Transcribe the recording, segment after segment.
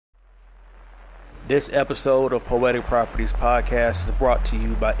This episode of Poetic Properties Podcast is brought to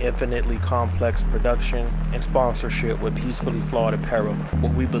you by Infinitely Complex Production in sponsorship with Peacefully Flawed Apparel,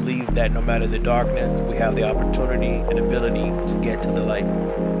 where we believe that no matter the darkness, we have the opportunity and ability to get to the light.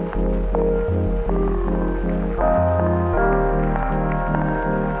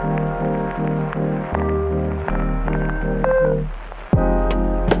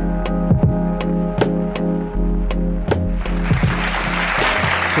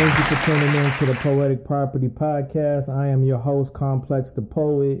 Thank you for tuning in to the Poetic Property Podcast. I am your host, Complex the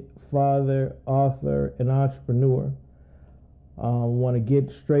Poet, father, author, and entrepreneur. Want to get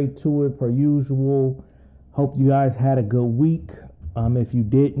straight to it per usual. Hope you guys had a good week. If you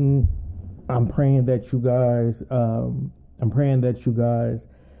didn't, I'm praying that you guys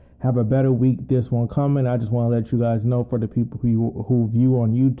have a better week this one coming. I just want to let you guys know, for the people who view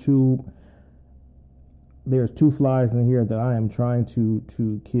on YouTube, there's 2 flies in here that I am trying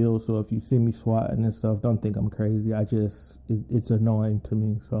to kill. So if you see me swatting and stuff, don't think I'm crazy. It's annoying to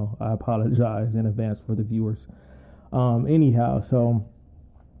me. So I apologize in advance for the viewers. Anyhow, so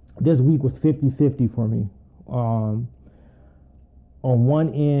this week was 50-50 for me. On one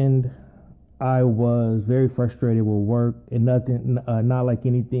end, I was very frustrated with work, and not like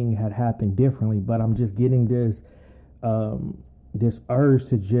anything had happened differently, but I'm just getting this urge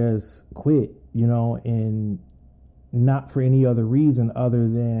to just quit, and not for any other reason other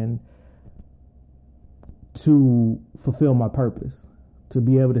than to fulfill my purpose, to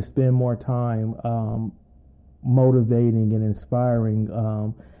be able to spend more time motivating and inspiring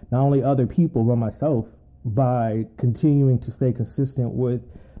not only other people but myself by continuing to stay consistent with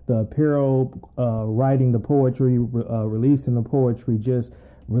the apparel, writing the poetry, releasing the poetry, just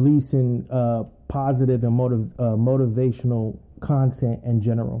releasing positive and motivational content in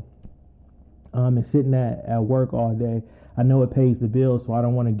general. And sitting at work all day, I know it pays the bills, so I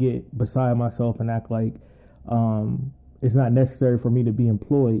don't want to get beside myself and act like it's not necessary for me to be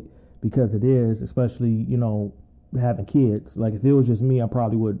employed, because it is, especially, having kids. Like, if it was just me, I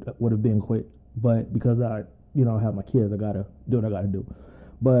probably would have been quit. But because I, have my kids, I gotta do what I gotta do.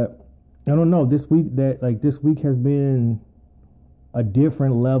 But I don't know, this week has been a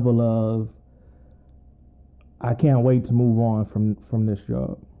different level of, I can't wait to move on from this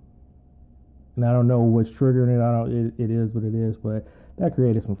job. And I don't know what's triggering it. It is what it is, but that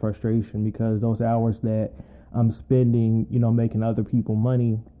created some frustration, because those hours that I'm spending, making other people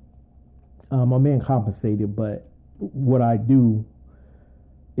money, I'm being compensated, but what I do,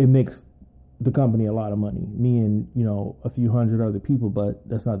 it makes the company a lot of money. Me and, a few hundred other people, but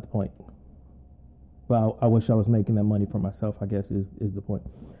that's not the point. But I wish I was making that money for myself, I guess is the point.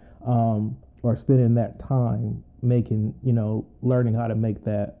 Or spending that time making, learning how to make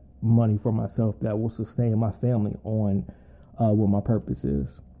that money for myself that will sustain my family on what my purpose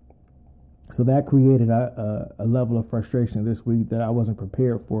is. So that created a level of frustration this week that I wasn't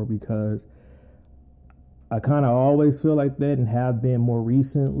prepared for, because I kind of always feel like that and have been more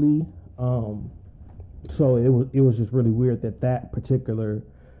recently. So it was just really weird that particular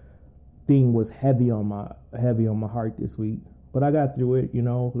thing was heavy on my heart this week. But I got through it.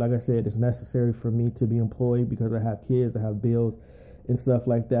 Like I said, it's necessary for me to be employed because I have kids, I have bills and stuff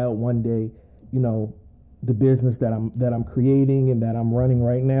like that. One day, the business that I'm creating and that I'm running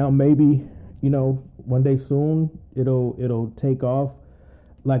right now, maybe, one day soon it'll take off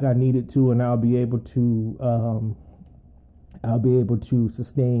like I need it to, and I'll be able to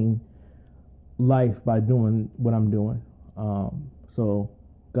sustain life by doing what I'm doing. So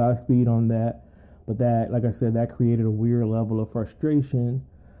Godspeed on that. But that, like I said, that created a weird level of frustration.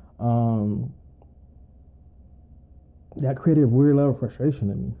 That created a weird level of frustration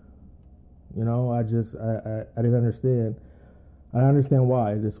in me. I didn't understand. I understand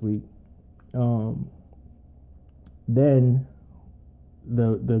why this week. Then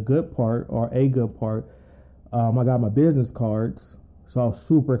the good part, or a good part, I got my business cards, so I was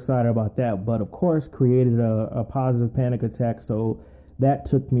super excited about that. But of course, created a positive panic attack, so that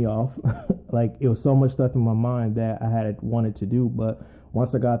took me off. Like, it was so much stuff in my mind that I had wanted to do, but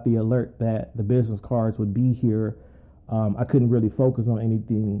once I got the alert that the business cards would be here, I couldn't really focus on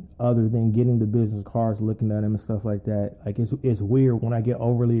anything other than getting the business cards, looking at them and stuff like that. Like, it's weird when I get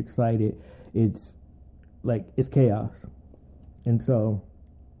overly excited. It's like, it's chaos. And so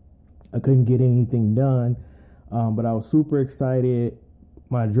I couldn't get anything done. But I was super excited.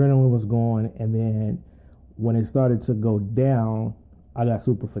 My adrenaline was going. And then when it started to go down, I got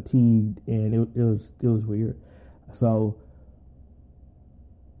super fatigued, and it was weird. So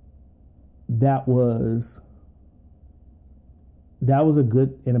that was a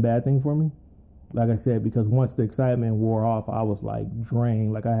good and a bad thing for me. Like I said, because once the excitement wore off, I was like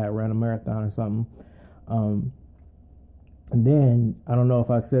drained, like I had ran a marathon or something. And then I don't know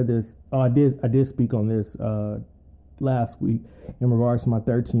if I said this. Oh, I did speak on this last week in regards to my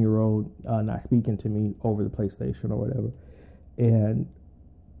 13-year-old not speaking to me over the PlayStation or whatever, and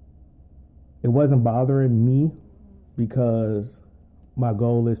it wasn't bothering me because my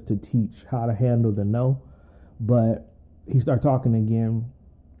goal is to teach how to handle the no. But he started talking again,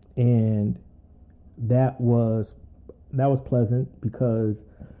 and that was pleasant because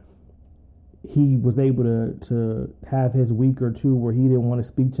he was able to have his week or two where he didn't want to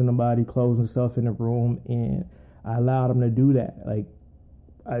speak to nobody, close himself in the room, and I allowed him to do that. Like,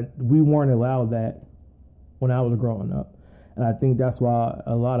 we weren't allowed that when I was growing up. And I think that's why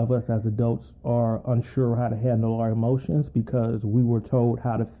a lot of us as adults are unsure how to handle our emotions, because we were told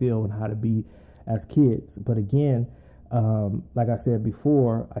how to feel and how to be as kids. But again, like I said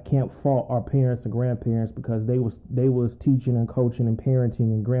before, I can't fault our parents and grandparents because they was teaching and coaching and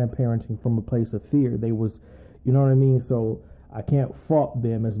parenting and grandparenting from a place of fear. They was, you know what I mean? So I can't fault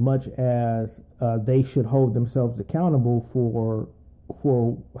them as much as they should hold themselves accountable for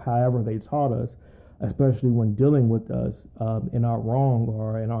however they taught us, especially when dealing with us in our wrong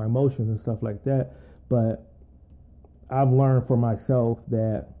or in our emotions and stuff like that. But I've learned for myself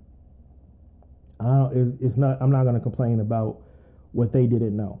that I'm not going to complain about what they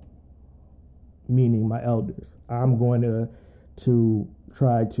didn't know, meaning my elders. I'm going to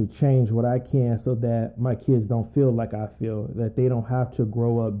try to change what I can so that my kids don't feel like I feel, that they don't have to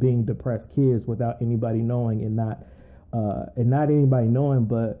grow up being depressed kids without anybody knowing, and not anybody knowing,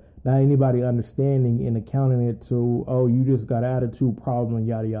 but not anybody understanding and accounting it to, oh, you just got attitude problem and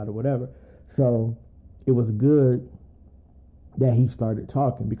yada yada whatever. So it was good that he started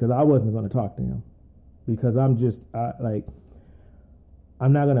talking, because I wasn't going to talk to him, because I'm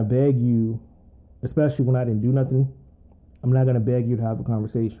not going to beg you, especially when I didn't do nothing. I'm not going to beg you to have a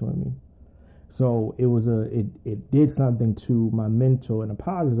conversation with me. So it did something to my mental in a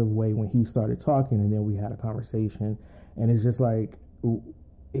positive way when he started talking, and then we had a conversation. And it's just like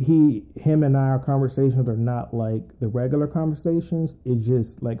him and our conversations are not like the regular conversations. It's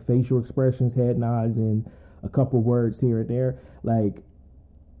just like facial expressions, head nods, and a couple words here and there. Like,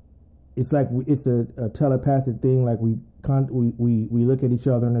 it's like it's a telepathic thing. Like we look at each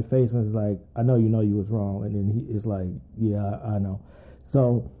other in the face, and it's like, I know you was wrong, and then he is like, yeah, I know.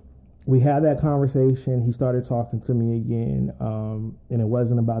 So we had that conversation. He started talking to me again, and it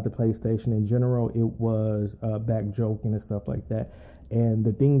wasn't about the PlayStation in general. It was back joking and stuff like that. And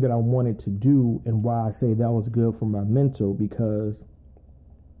the thing that I wanted to do, and why I say that was good for my mental, because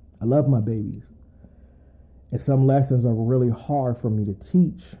I love my babies, and some lessons are really hard for me to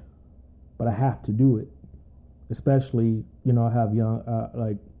teach, but I have to do it. Especially, I have young,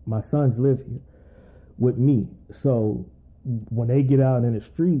 like my sons live here with me. So when they get out in the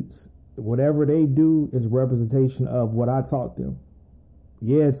streets, whatever they do is representation of what I taught them.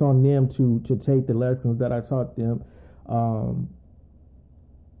 Yeah, it's on them to take the lessons that I taught them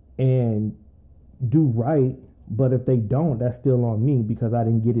and do right. But if they don't, that's still on me, because I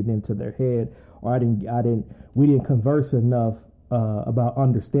didn't get it into their head, or we didn't converse enough about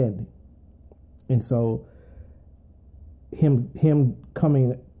understanding. And so him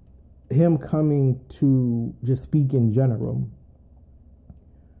coming to just speak in general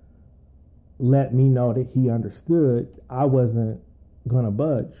let me know that he understood I wasn't gonna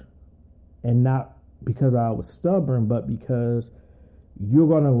budge, and not because I was stubborn, but because you're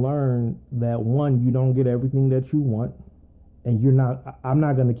gonna learn that, one, you don't get everything that you want, and I'm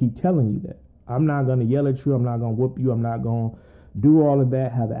not gonna keep telling you that. I'm not gonna yell at you. I'm not gonna whoop you. I'm not gonna do all of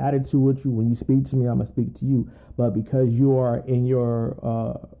that, have an attitude with you. When you speak to me, I'm gonna speak to you. But because you are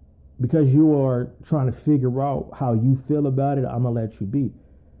because you are trying to figure out how you feel about it, I'm gonna let you be.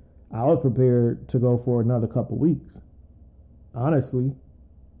 I was prepared to go for another couple weeks, honestly.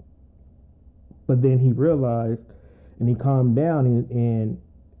 But then he realized, and he calmed down, and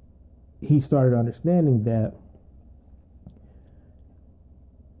he started understanding that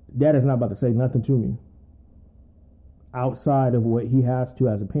Dad is not about to say nothing to me outside of what he has to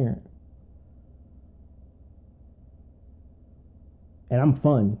as a parent. And I'm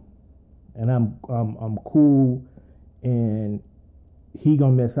fun, and I'm cool, and he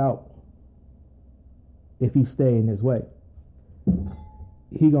gonna miss out if he stay in his way.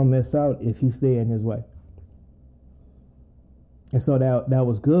 He gonna miss out if he stay in his way. And so that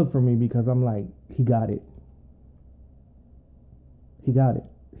was good for me, because I'm like, he got it. He got it.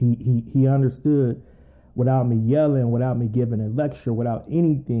 He understood without me yelling, without me giving a lecture, without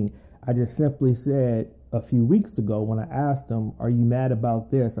anything. I just simply said a few weeks ago when I asked him, are you mad about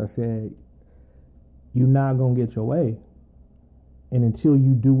this? I said, you're not going to get your way. And until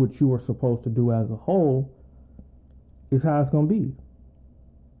you do what you are supposed to do as a whole, is how it's going to be.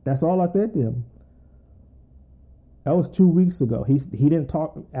 That's all I said to him. That was 2 weeks ago. He didn't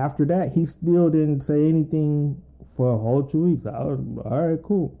talk after that. He still didn't say anything for a whole 2 weeks. I was, all right,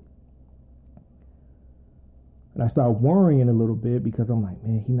 cool. And I started worrying a little bit because I'm like,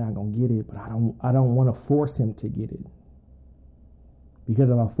 man, he's not gonna get it, but I don't want to force him to get it. Because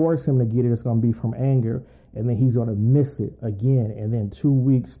if I force him to get it, it's gonna be from anger, and then he's gonna miss it again. And then 2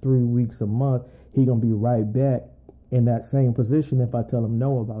 weeks, 3 weeks, a month, he's gonna be right back in that same position if I tell him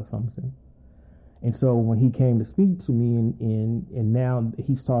no about something. And so when he came to speak to me, and now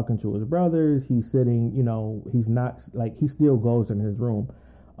he's talking to his brothers, he's sitting, he's not like, he still goes in his room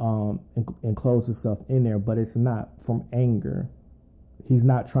and closes himself in there, but it's not from anger. He's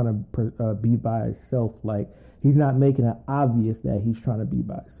not trying to be by himself. Like, he's not making it obvious that he's trying to be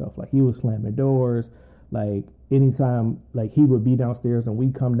by himself. Like, he was slamming doors. Like, anytime, like, he would be downstairs and we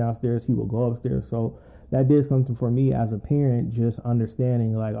come downstairs, he would go upstairs. So that did something for me as a parent, just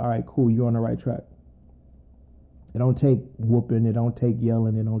understanding, like, all right, cool, you're on the right track. It don't take whooping, it don't take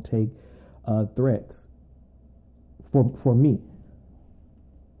yelling, it don't take threats for me,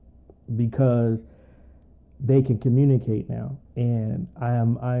 because they can communicate now, and I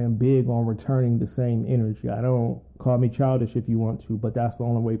am big on returning the same energy. I don't, call me childish if you want to, but that's the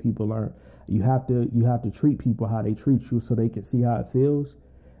only way people learn. You have to treat people how they treat you so they can see how it feels,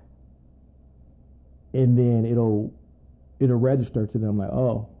 and then it'll register to them like,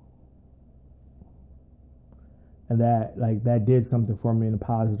 oh. And that did something for me in a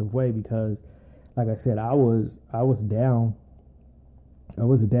positive way, because, like I said, I was down. I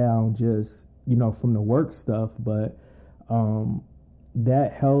was down just, from the work stuff, but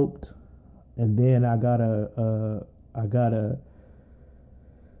that helped. And then I got a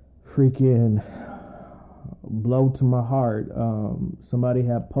freaking blow to my heart. Somebody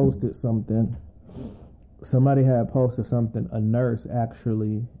had posted something. A nurse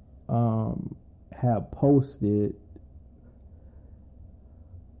actually had posted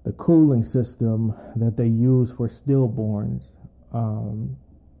the cooling system that they use for stillborns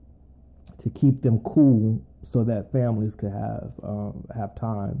to keep them cool, so that families could have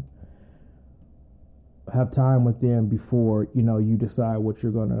time with them before you decide what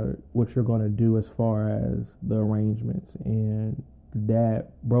you're gonna do as far as the arrangements. And that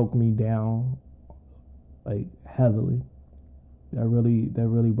broke me down like heavily. That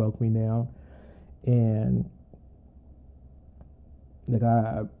really broke me down. And like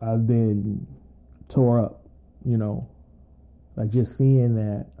I've been tore up, like just seeing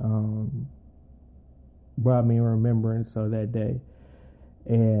that brought me a remembrance of that day.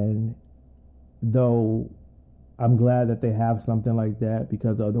 And though I'm glad that they have something like that,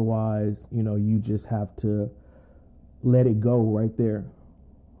 because otherwise, you just have to let it go right there.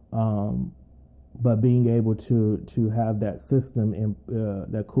 But being able to have that system and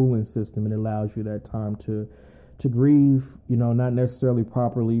that cooling system, it allows you that time to grieve, not necessarily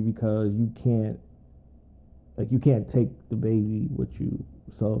properly, because you can't take the baby with you.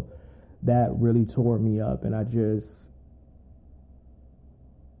 So that really tore me up, and I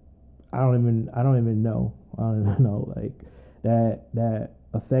don't even know like that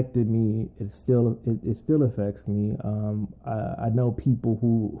affected me. It still affects me. I know people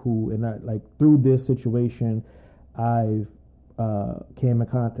who and I, like, through this situation, I've came in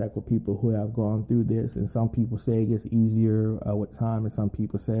contact with people who have gone through this, and some people say it gets easier with time, and some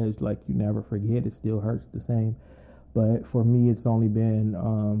people say it's like you never forget, it still hurts the same. But for me, it's only been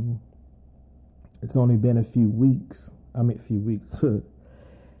a few weeks.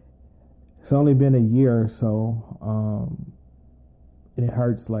 It's only been a year or so, and it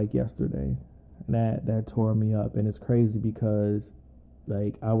hurts like yesterday. And that tore me up, and it's crazy because,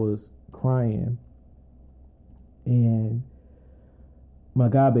 like, I was crying, and my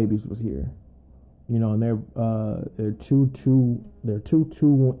godbabies was here, and they're two,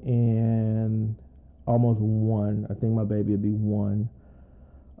 and almost one. I think my baby will be one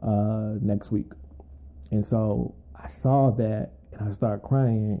next week. And so I saw that, and I started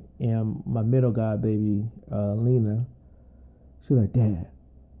crying, and my middle godbaby, Lena, she was like, Dad.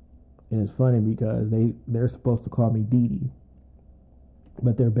 And it's funny because they're supposed to call me Dee Dee,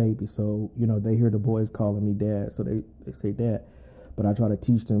 but they're babies, so they hear the boys calling me Dad, so they say Dad. But I try to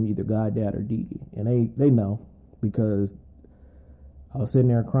teach them either God, Dad, or Dee Dee. And they know, because I was sitting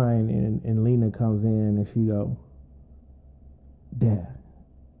there crying, and Lena comes in, and she go, Dad.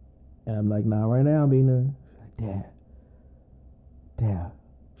 And I'm like, nah, right now, Bina. She's like, Dad,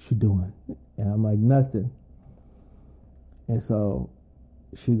 what you doing? And I'm like, nothing. And so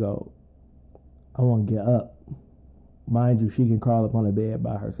she go, I want to get up. Mind you, she can crawl up on the bed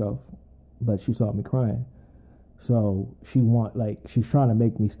by herself, but she saw me crying. So she's trying to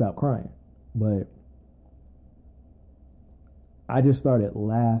make me stop crying. But I just started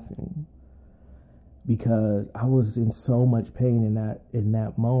laughing because I was in so much pain in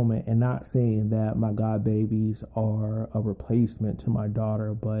that moment, and not saying that my god babies are a replacement to my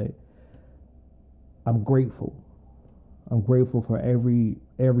daughter, but I'm grateful. I'm grateful for every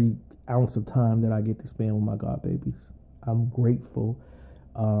ounce of time that I get to spend with my god babies. I'm grateful.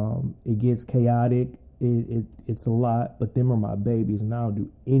 It gets chaotic. It's a lot, but them are my babies, and I'll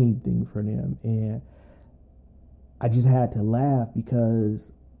do anything for them. And I just had to laugh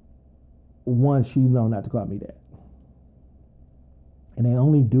because, one, she know not to call me that, and they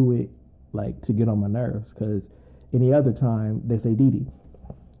only do it like to get on my nerves, because any other time they say Dee Dee.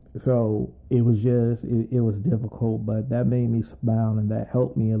 So it was just it was difficult, but that made me smile, and that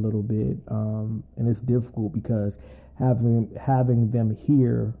helped me a little bit. And it's difficult because having them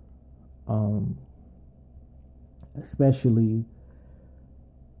here, especially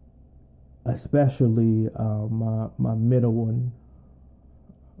my middle one,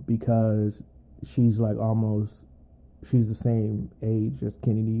 because she's the same age as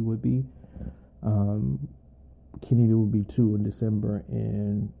Kennedy would be. Kennedy would be 2 in December,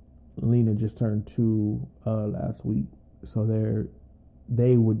 and Lena just turned 2 last week. So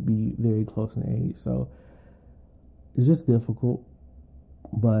they would be very close in age. So it's just difficult.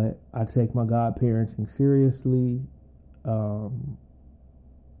 But I take my godparenting seriously.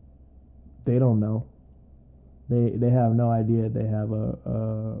 They don't know. They have no idea they have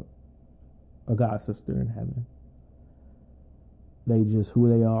a god sister in heaven. They just who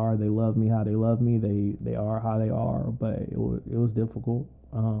they are. They love me how they love me. They are how they are. But it was difficult,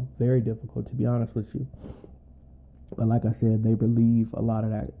 very difficult, to be honest with you. But like I said, they relieve a lot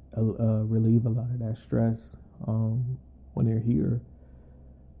of that stress when they're here.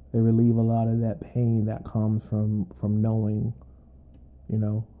 They relieve a lot of that pain that comes from knowing,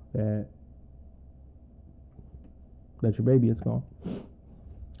 that your baby is gone.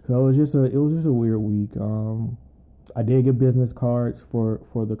 So it was just a weird week. I did get business cards for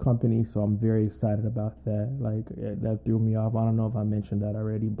the company, so I'm very excited about that. Like, that threw me off. I don't know if I mentioned that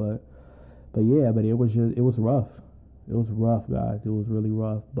already, but it was rough. It was rough, guys. It was really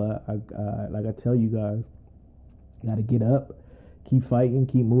rough. But like I tell you guys, you got to get up, keep fighting,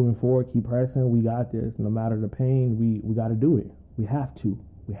 keep moving forward, keep pressing. We got this. No matter the pain, we got to do it. We have to.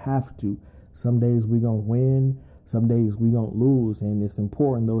 Some days we gonna win. Some days we gonna lose, and it's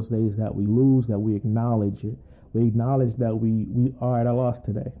important those days that we lose that we acknowledge it. We acknowledge that we all right, I lost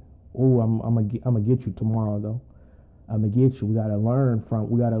today. Oh, I'm gonna get you tomorrow though. I'm gonna get you. We gotta learn from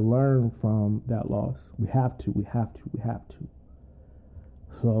that loss. We have to.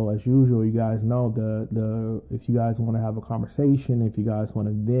 So as usual, you guys know if you guys want to have a conversation, if you guys want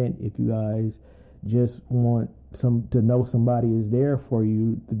to vent, if you guys just want to know somebody is there for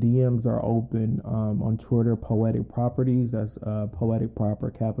you, the DMs are open on Twitter, Poetic Properties. That's Poetic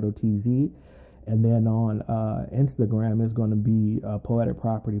Proper, capital TZ. And then on Instagram is going to be Poetic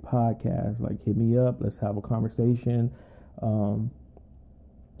Property Podcast. Like, hit me up. Let's have a conversation. And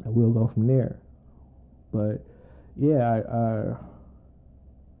we'll go from there. But yeah,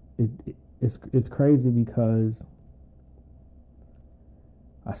 it's crazy because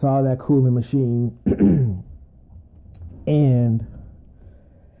I saw that cooling machine and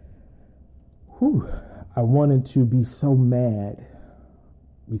I wanted to be so mad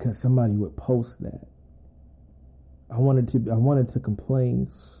because somebody would post that. I wanted to complain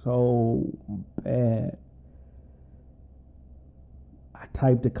so bad. I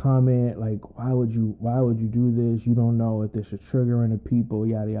typed a comment like, why would you do this? You don't know if this is triggering the people,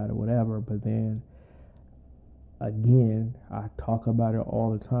 yada yada, whatever. But then again, I talk about it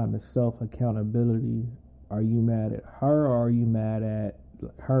all the time. It's self-accountability. Are you mad at her, or are you mad at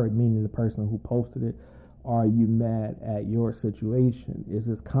her, meaning the person who posted it? Are you mad at your situation? Is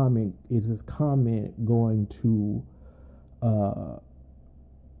this comment going to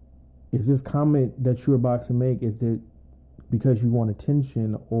is this comment that you're about to make, is it because you want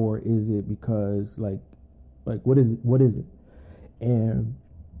attention, or is it because like what is it? And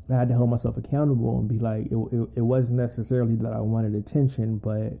I had to hold myself accountable and be like, it wasn't necessarily that I wanted attention,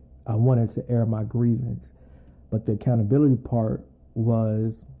 but I wanted to air my grievance. But the accountability part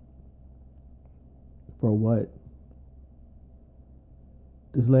was for what?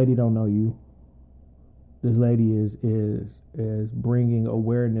 This lady don't know you. This lady is bringing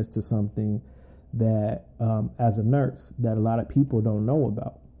awareness to something that, as a nurse, that a lot of people don't know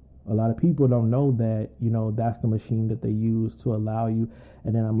about. A lot of people don't know that, that's the machine that they use to allow you.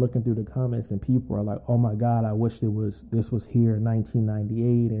 And then I'm looking through the comments and people are like, oh my God, I wish this was here in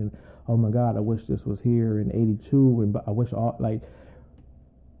 1998. And oh my God, I wish this was here in 82. And I wish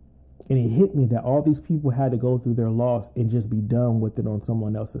and it hit me that all these people had to go through their loss and just be done with it on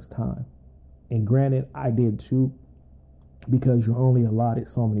someone else's time. And granted, I did too, because you're only allotted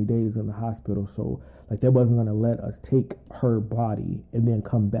so many days in the hospital. So they wasn't going to let us take her body and then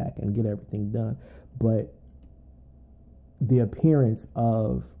come back and get everything done. But the appearance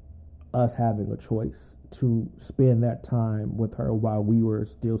of us having a choice to spend that time with her while we were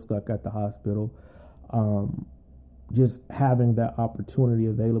still stuck at the hospital, just having that opportunity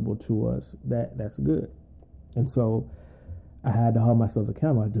available to us, that's good. And so I had to hold myself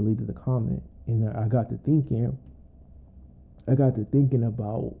accountable. I deleted the comment, and I got to thinking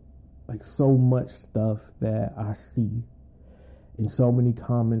about so much stuff that I see and so many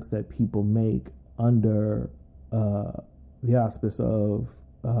comments that people make under the auspice of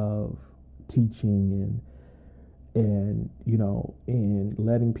teaching and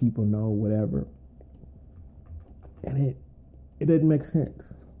letting people know whatever. And it doesn't make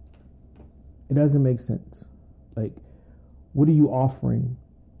sense. It doesn't make sense. What are you offering?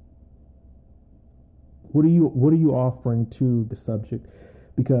 What are you offering to the subject?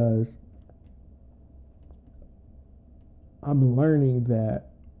 Because I'm learning that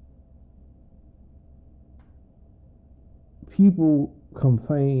people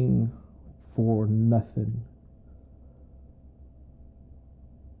complain for nothing.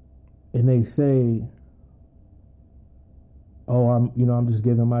 And they say, oh, I'm just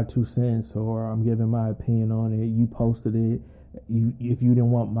giving my 2 cents, or I'm giving my opinion on it. You posted it. If you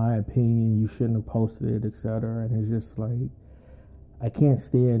didn't want my opinion, you shouldn't have posted it, etc. And it's just I can't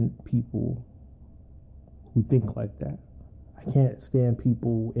stand people who think like that. I can't stand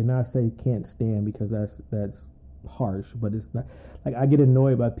people, and I say can't stand because that's harsh, but it's not. I get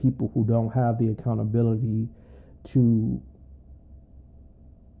annoyed by people who don't have the accountability to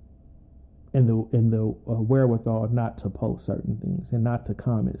and the wherewithal not to post certain things and not to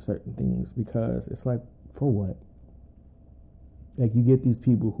comment certain things, because it's for what? You get these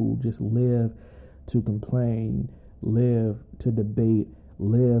people who just live to complain, live to debate,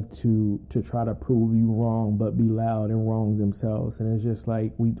 live to try to prove you wrong, but be loud and wrong themselves. And it's just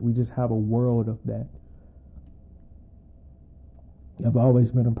we just have a world of that. I've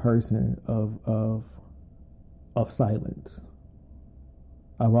always been a person of silence.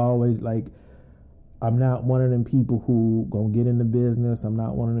 I've always I'm not one of them people who gonna get into business. I'm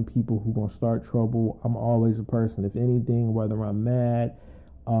not one of them people who gonna start trouble. I'm always a person, if anything, whether I'm mad,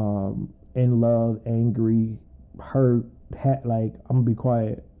 in love, angry, hurt, I'm gonna be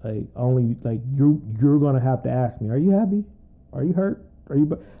quiet. You're gonna have to ask me, are you happy? Are you hurt?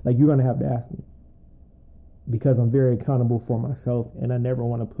 You're gonna have to ask me, because I'm very accountable for myself, and I never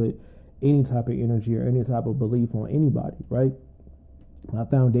want to put any type of energy or any type of belief on anybody, right? My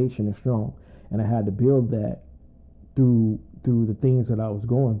foundation is strong, and I had to build that through the things that I was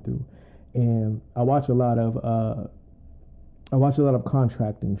going through. And I watch a lot of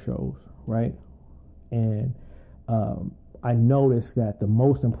contracting shows, right? And I noticed that the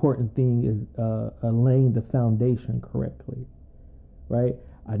most important thing is laying the foundation correctly, right?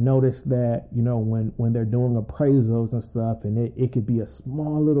 I noticed that, when they're doing appraisals and stuff, and it could be a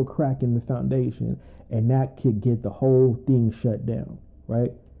small little crack in the foundation, and that could get the whole thing shut down,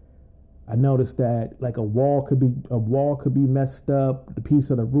 right? I noticed that a wall could be messed up, the piece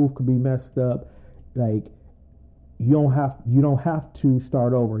of the roof could be messed up. You don't have to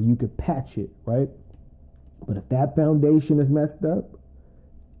start over. You could patch it, right? But if that foundation is messed up,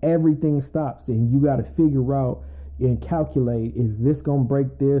 everything stops, and you got to figure out and calculate, is this going to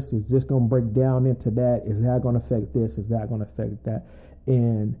break this? Is this going to break down into that? Is that going to affect this? Is that going to affect that?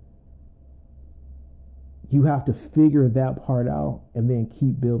 And you have to figure that part out and then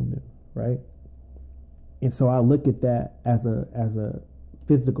keep building it, right? And so I look at that as a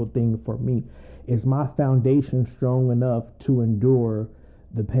physical thing for me. Is my foundation strong enough to endure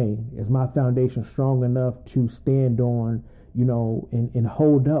the pain? Is my foundation strong enough to stand on, and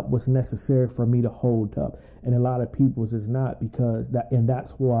hold up what's necessary for me to hold up? And a lot of people's is not, because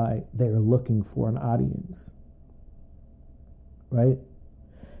that's why they're looking for an audience, right?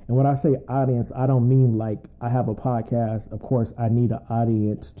 And when I say audience, I don't mean I have a podcast. Of course, I need an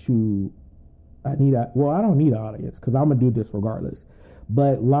audience I don't need an audience, because I'm gonna do this regardless.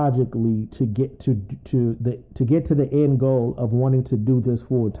 But logically, to get to the end goal of wanting to do this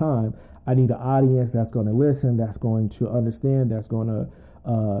full time, I need an audience that's going to listen, that's going to understand, that's going to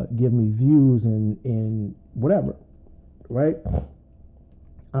give me views and whatever, right?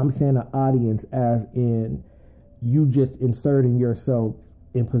 I'm saying an audience as in you just inserting yourself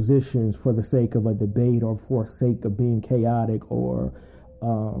in positions for the sake of a debate or for sake of being chaotic or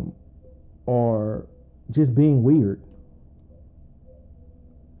just being weird.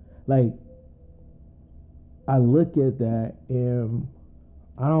 Like, I look at that and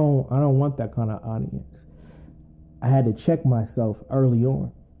I don't want that kind of audience. I had to check myself early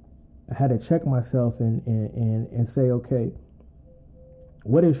on. I had to check myself and say, okay,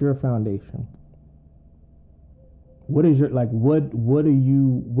 what is your foundation? What is your, like, what do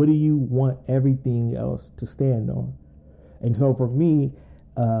you want everything else to stand on? And so for me,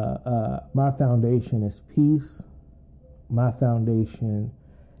 my foundation is peace. My foundation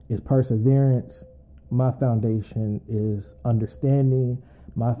is perseverance. My foundation is understanding.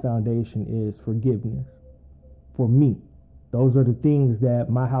 My foundation is forgiveness. For me, those are the things that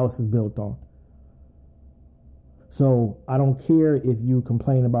my house is built on. So I don't care if you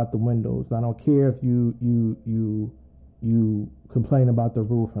complain about the windows. I don't care if you complain about the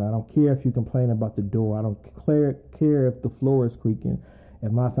roof, and I don't care if you complain about the door. I don't care if the floor is creaking.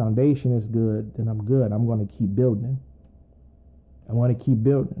 If my foundation is good, then I'm good. I'm going to keep building. I want to keep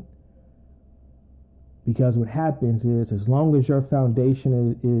building. Because what happens is, as long as your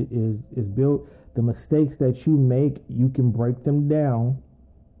foundation is built, the mistakes that you make, you can break them down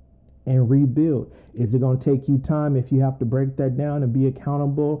and rebuild. Is it going to take you time if you have to break that down and be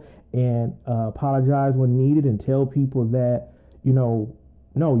accountable and apologize when needed and tell people that, no,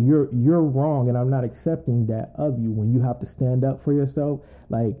 you're wrong and I'm not accepting that of you, when you have to stand up for yourself?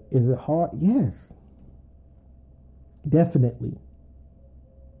 Like, is it hard? Yes, definitely.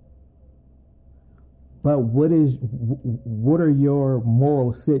 But what are your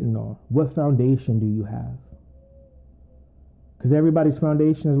morals sitting on? What foundation do you have? Because everybody's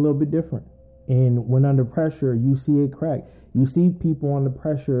foundation is a little bit different. And when under pressure, you see it crack. You see people under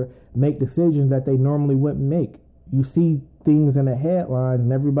pressure make decisions that they normally wouldn't make. You see things in the headlines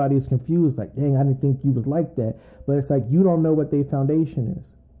and everybody's confused. Like, dang, I didn't think you was like that. But it's like, you don't know what their foundation is.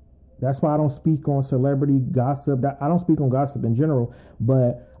 That's why I don't speak on celebrity gossip. I don't speak on gossip in general,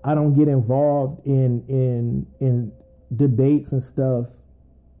 but I don't get involved in debates and stuff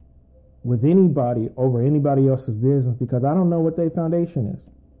with anybody over anybody else's business, because I don't know what their foundation is.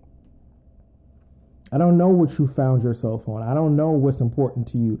 I don't know what you found yourself on. I don't know what's important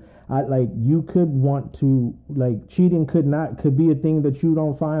to you. You could want to, cheating could be a thing that you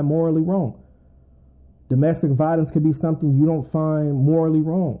don't find morally wrong. Domestic violence could be something you don't find morally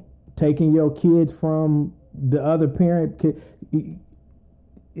wrong. Taking your kids from the other parent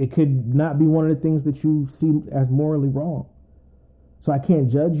it could not be one of the things that you see as morally wrong. So I can't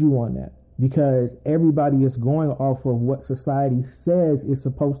judge you on that, because everybody is going off of what society says is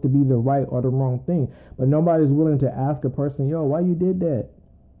supposed to be the right or the wrong thing. But nobody's willing to ask a person, why you did that?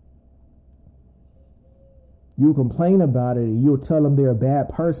 You complain about it and you'll tell them they're a bad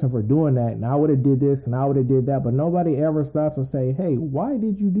person for doing that. And I would have did this and I would have did that. But nobody ever stops and say, hey, why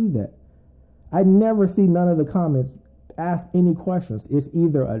did you do that? I never see none of the comments ask any questions. It's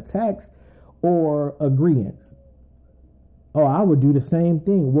either a text or agreement. Oh, I would do the same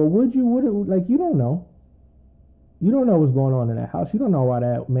thing. Well, would you? You don't know. You don't know what's going on in that house. You don't know why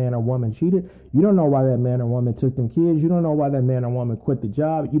that man or woman cheated. You don't know why that man or woman took them kids. You don't know why that man or woman quit the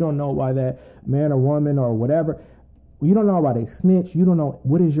job. You don't know why that man or woman or whatever. You don't know why they snitch. You don't know.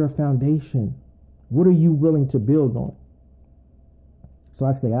 What is your foundation? What are you willing to build on? So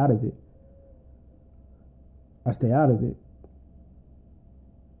I stay out of it.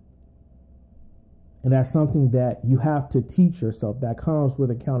 And that's something that you have to teach yourself. That comes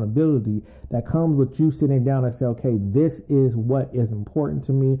with accountability. That comes with you sitting down and say, okay, this is what is important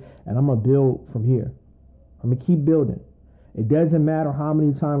to me, and I'm going to build from here. I'm going to keep building. It doesn't matter how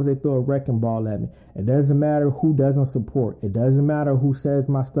many times they throw a wrecking ball at me. It doesn't matter who doesn't support. It doesn't matter who says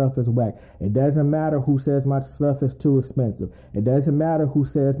my stuff is whack. It doesn't matter who says my stuff is too expensive. It doesn't matter who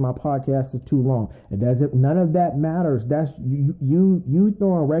says my podcast is too long. None of that matters. That's you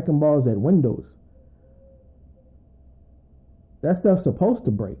throwing wrecking balls at windows. That stuff's supposed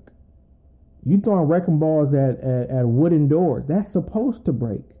to break. You throwing wrecking balls at wooden doors. That's supposed to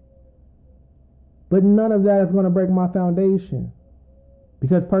break. But none of that is going to break my foundation.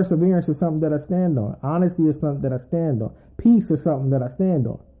 Because perseverance is something that I stand on. Honesty is something that I stand on. Peace is something that I stand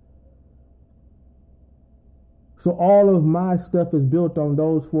on. So all of my stuff is built on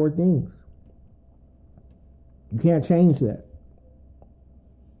those 4 things. You can't change that.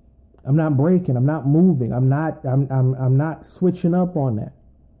 I'm not breaking. I'm not moving. I'm not switching up on that.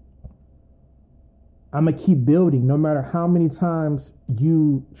 I'm going to keep building. No matter how many times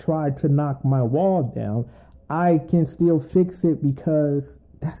you try to knock my wall down, I can still fix it, because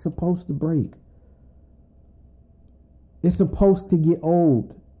That's supposed to break. It's supposed to get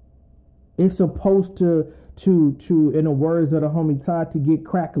old. It's supposed to, in the words of the homie Todd, to get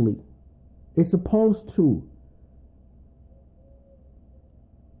crackly. It's supposed to.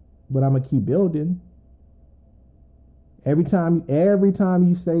 But I'm going to keep building. Every time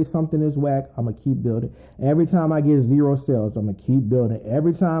you say something is whack, I'm going to keep building. Every time I get 0 sales, I'm going to keep building.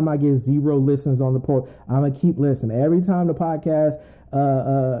 Every time I get 0 listens on the post, I'm going to keep listening. Every time the podcast,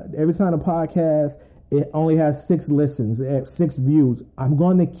 it only has 6 listens, 6 views, I'm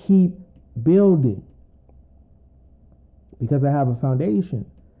going to keep building because I have a foundation.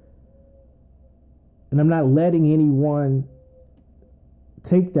 And I'm not letting anyone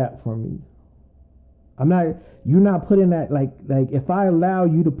take that from me. You're not putting that, like if I allow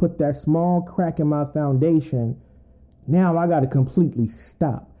you to put that small crack in my foundation, now I got to completely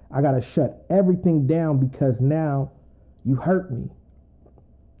stop. I got to shut everything down because now you hurt me.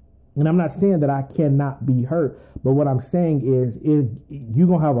 And I'm not saying that I cannot be hurt, but what I'm saying is you're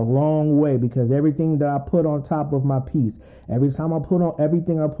going to have a long way, because everything that I put on top of my peace,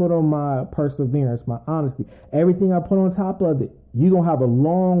 everything I put on my perseverance, my honesty, everything I put on top of it, you're going to have a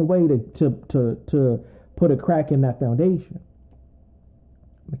long way to put a crack in that foundation.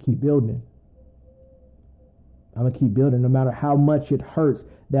 I'm going to keep building. I'm going to keep building no matter how much it hurts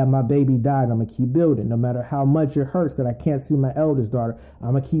that my baby died. I'm going to keep building. No matter how much it hurts that I can't see my eldest daughter,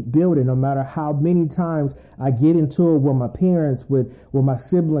 I'm going to keep building. No matter how many times I get into it with my parents, with my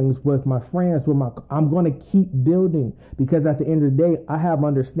siblings, with my friends, I'm going to keep building, because at the end of the day, I have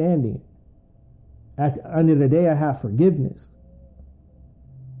understanding. At the end of the day, I have forgiveness.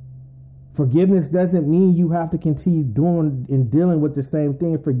 Forgiveness doesn't mean you have to continue doing and dealing with the same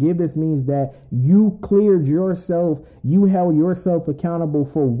thing. Forgiveness means that you cleared yourself, you held yourself accountable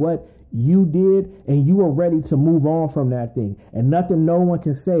for what you did, and you are ready to move on from that thing. And nothing no one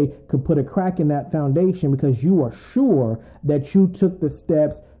can say could put a crack in that foundation, because you are sure that you took the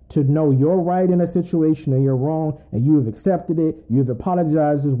steps to know you're right in a situation and you're wrong, and you have accepted it. You have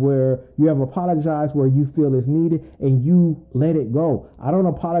apologized where you feel is needed, and you let it go. I don't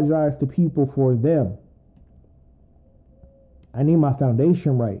apologize to people for them. I need my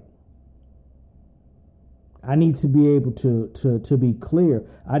foundation right. I need to be able to be clear.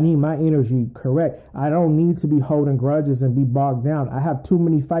 I need my energy correct. I don't need to be holding grudges and be bogged down. I have too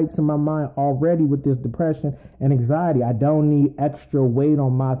many fights in my mind already with this depression and anxiety. I don't need extra weight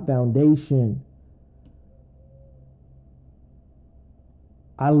on my foundation.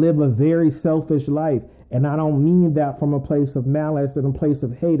 I live a very selfish life, and I don't mean that from a place of malice and a place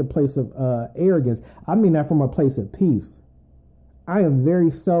of hate, a place of arrogance. I mean that from a place of peace. I am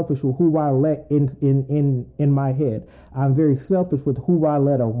very selfish with who I let in my head. I'm very selfish with who I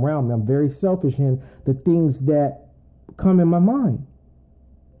let around me. I'm very selfish in the things that come in my mind.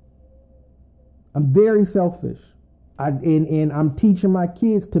 I'm very selfish. And I'm teaching my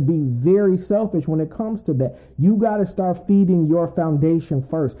kids to be very selfish when it comes to that. You got to start feeding your foundation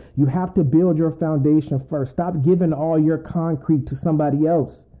first. You have to build your foundation first. Stop giving all your concrete to somebody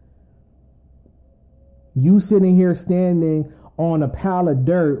else. You sitting here standing on a pile of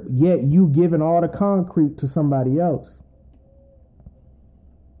dirt, yet you giving all the concrete to somebody else.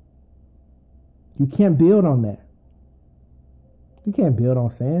 You can't build on that. You can't build on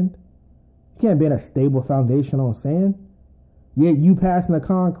sand. You can't build a stable foundation on sand. Yet you passing the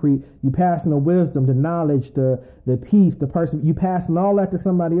concrete, you passing the wisdom, the knowledge, the peace, the person, you passing all that to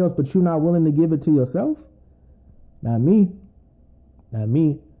somebody else, but you're not willing to give it to yourself? Not me. Not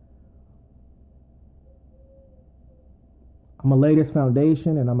me. I'm going to lay this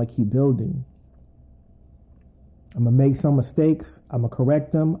foundation, and I'm going to keep building. I'm going to make some mistakes. I'm going to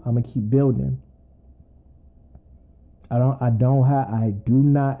correct them. I'm going to keep building. I do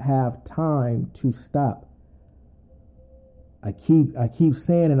not have time to stop. I keep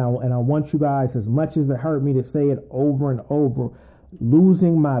saying, and I want you guys, as much as it hurt me to say it over and over,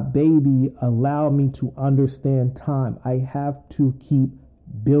 losing my baby allowed me to understand time. I have to keep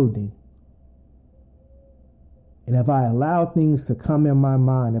building. And if I allow things to come in my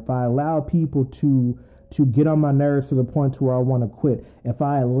mind, if I allow people to get on my nerves to the point to where I want to quit, if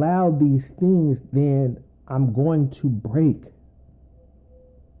I allow these things, then I'm going to break.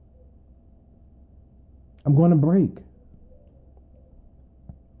 I'm going to break.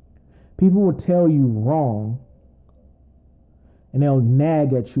 People will tell you wrong, and they'll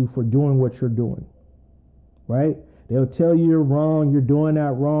nag at you for doing what you're doing, right? They'll tell you you're wrong, you're doing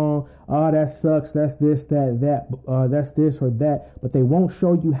that wrong. Oh, that sucks. That's this, that. That's this or that. But they won't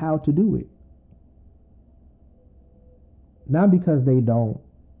show you how to do it. Not because they don't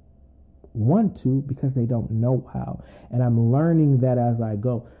want to because they don't know how. And I'm learning that as I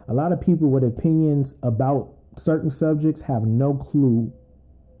go. A lot of people with opinions about certain subjects have no clue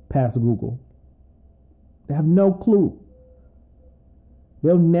past Google. They have no clue.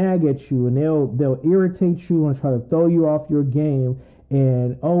 They'll nag at you and they'll irritate you and try to throw you off your game.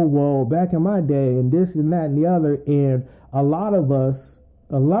 And, oh, well, back in my day and this and that and the other. And a lot of us,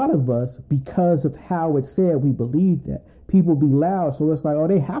 because of how it's said, we believe that. People be loud. So it's like, oh,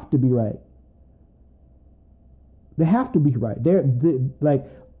 they have to be right. They have to be right.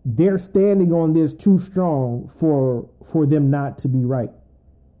 They're standing on this too strong for them not to be right.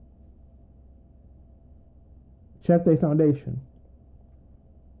 Check their foundation.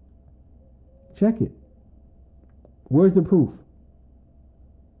 Check it. Where's the proof?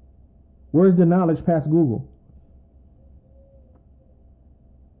 Where's the knowledge past Google?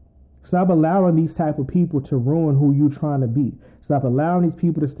 Stop allowing these type of people to ruin who you're trying to be. Stop allowing these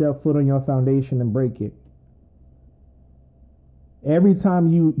people to step foot on your foundation and break it. Every time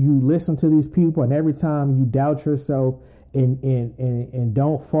you listen to these people and every time you doubt yourself and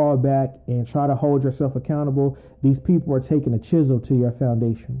don't fall back and try to hold yourself accountable, these people are taking a chisel to your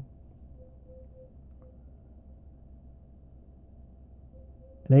foundation.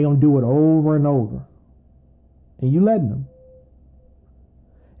 And they're going to do it over and over. And you letting them.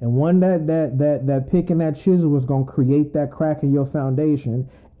 And one that picking that chisel is going to create that crack in your foundation,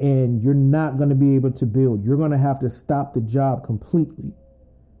 and you're not going to be able to build. You're going to have to stop the job completely.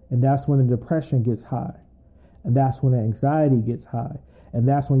 And that's when the depression gets high. And that's when the anxiety gets high. And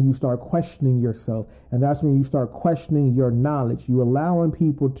that's when you start questioning yourself. And that's when you start questioning your knowledge. You allowing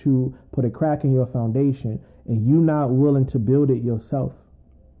people to put a crack in your foundation, and you not willing to build it yourself.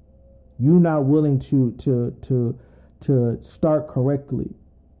 You not willing to start correctly.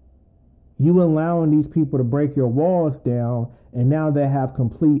 You allowing these people to break your walls down, and now they have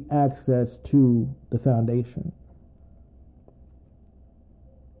complete access to the foundation.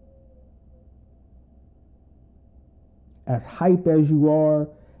 As hype as you are,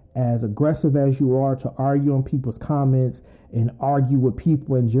 as aggressive as you are to argue on people's comments and argue with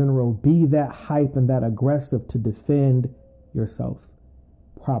people in general, be that hype and that aggressive to defend yourself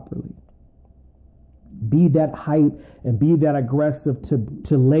properly. Be that hype and be that aggressive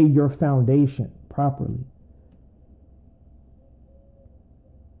to lay your foundation properly.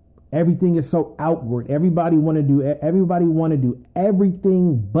 Everything is so outward. Everybody want to do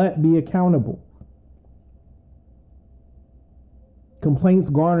everything but be accountable. Complaints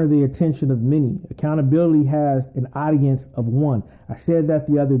garner the attention of many. Accountability has an audience of one. I said that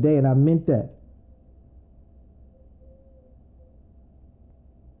the other day and I meant that.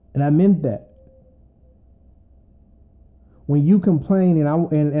 And I meant that. When you complain, and I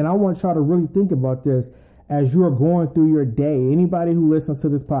want y'all to really think about this as you're going through your day. Anybody who listens to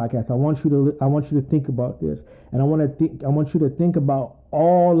this podcast, I want you to think about this, and I want you to think about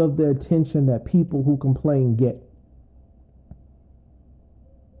all of the attention that people who complain get.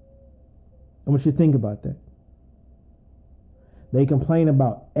 I want you to think about that. They complain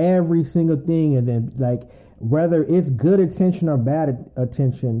about every single thing, and then like whether it's good attention or bad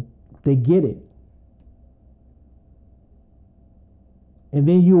attention, they get it. And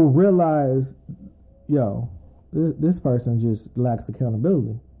then you'll realize, this person just lacks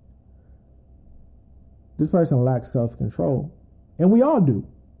accountability. This person lacks self-control. And we all do.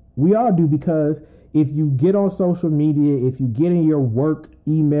 We all do, because if you get on social media, if you get in your work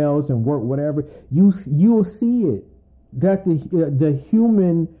emails and work whatever, you'll see it. That the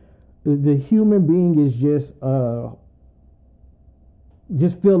human being is just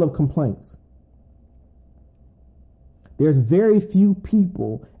filled of complaints. There's very few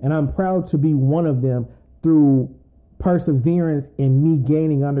people, and I'm proud to be one of them, through perseverance and me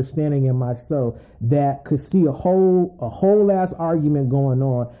gaining understanding in myself, that could see a whole ass argument going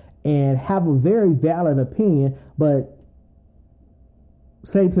on and have a very valid opinion, but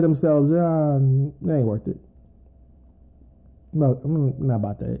say to themselves, it ain't worth it. No, I'm not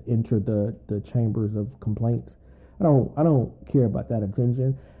about to enter the chambers of complaints. I don't care about that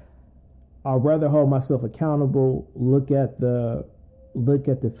attention. I'd rather hold myself accountable, look at the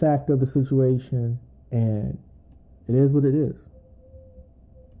fact of the situation, and it is what it is.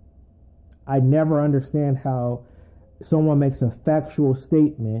 I never understand how someone makes a factual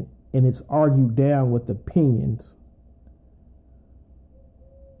statement and it's argued down with opinions.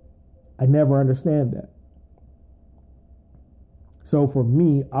 I never understand that. So for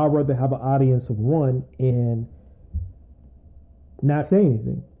me, I'd rather have an audience of one and not say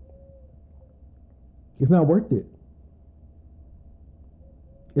anything. It's not worth it.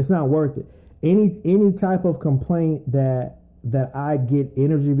 It's not worth it. Any type of complaint that that I get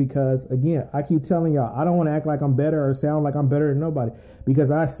energy because, again, I keep telling y'all, I don't want to act like I'm better or sound like I'm better than nobody,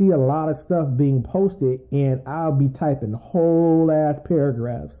 because I see a lot of stuff being posted and I'll be typing whole ass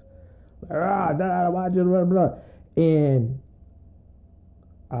paragraphs. And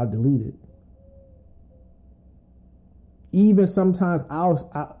I'll delete it. Even sometimes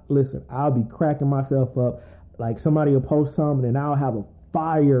I'll be cracking myself up. Like somebody will post something and I'll have a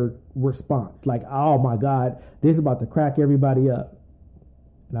fire response. Like, oh my God, this is about to crack everybody up.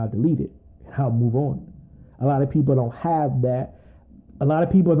 And I'll delete it and I'll move on. A lot of people don't have that. A lot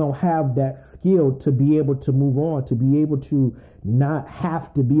of people don't have that skill to be able to move on, to be able to not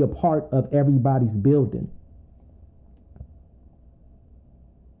have to be a part of everybody's building.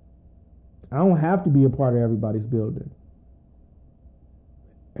 I don't have to be a part of everybody's building.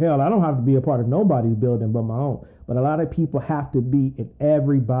 Hell, I don't have to be a part of nobody's building but my own. But a lot of people have to be in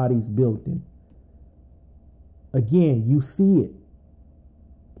everybody's building. Again, you see it.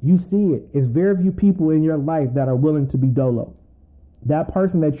 You see it. It's very few people in your life that are willing to be dolo. That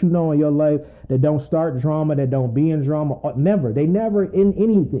person that you know in your life that don't start drama, that don't be in drama, never. They never in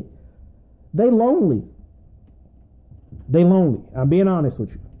anything. They lonely. They lonely. I'm being honest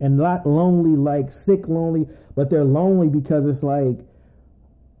with you. And not lonely like sick lonely, but they're lonely because it's like,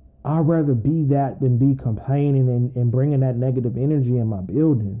 I'd rather be that than be complaining and bringing that negative energy in my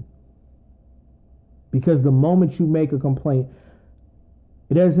building. Because the moment you make a complaint,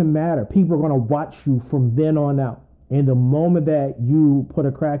 it doesn't matter. People are going to watch you from then on out. And the moment that you put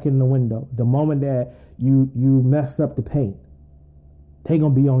a crack in the window, the moment that you mess up the paint, they're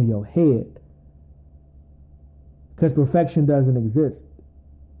going to be on your head. Because perfection doesn't exist.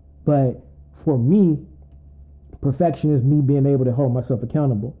 But for me, perfection is me being able to hold myself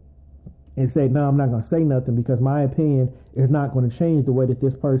accountable and say, no, I'm not going to say nothing because my opinion is not going to change the way that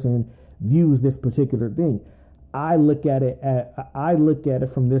this person views this particular thing. I look at it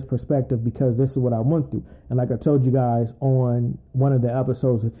from this perspective because this is what I went through. And like I told you guys on one of the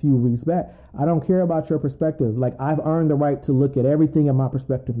episodes a few weeks back, I don't care about your perspective. Like, I've earned the right to look at everything in my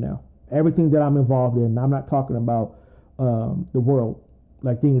perspective now. Everything that I'm involved in. I'm not talking about the world,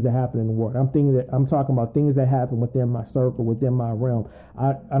 like things that happen in the world. I'm talking about things that happen within my circle, within my realm.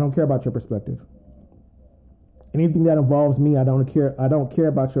 I don't care about your perspective. Anything that involves me, I don't care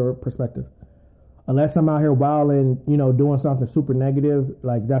about your perspective. Unless I'm out here wilding, doing something super negative,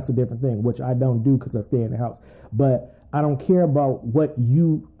 like that's a different thing, which I don't do because I stay in the house. But I don't care about what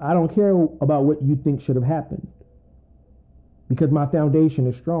you think should have happened because my foundation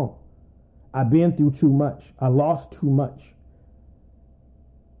is strong. I've been through too much. I lost too much.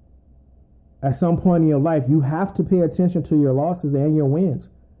 At some point in your life, you have to pay attention to your losses and your wins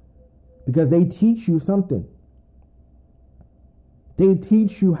because they teach you something. They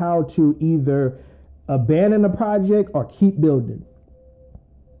teach you how to either abandon a project or keep building.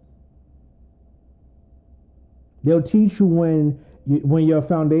 They'll teach you when your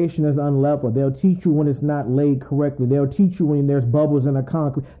foundation is unleveled. They'll teach you when it's not laid correctly. They'll teach you when there's bubbles in the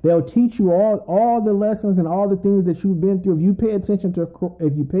concrete. They'll teach you all the lessons and all the things that you've been through. If you pay attention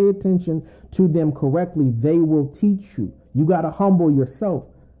to them correctly, they will teach you. You got to humble yourself.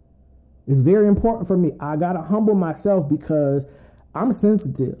 It's very important for me. I got to humble myself because I'm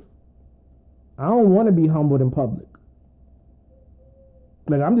sensitive. I don't want to be humbled in public.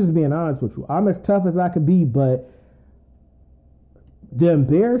 Like, I'm just being honest with you. I'm as tough as I could be, but the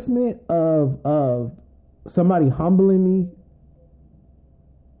embarrassment of somebody humbling me,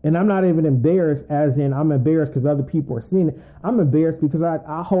 and I'm not even embarrassed as in I'm embarrassed because other people are seeing it. I'm embarrassed because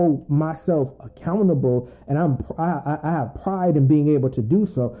I hold myself accountable, and I have pride in being able to do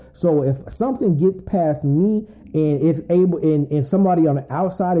so. So if something gets past me and somebody on the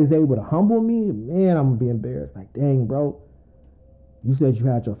outside is able to humble me, man, I'm gonna be embarrassed. Like, dang, bro, you said you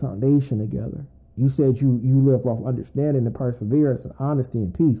had your foundation together. You said you live off understanding and perseverance and honesty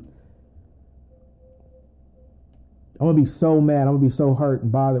and peace. I'm gonna be so mad. I'm gonna be so hurt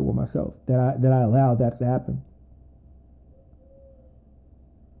and bothered with myself that I allowed that to happen.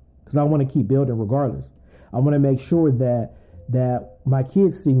 Because I want to keep building regardless. I want to make sure that my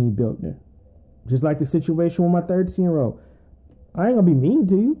kids see me building. Just like the situation with my 13-year-old. I ain't gonna be mean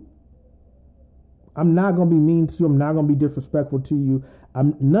to you. I'm not gonna be mean to you. I'm not gonna be disrespectful to you.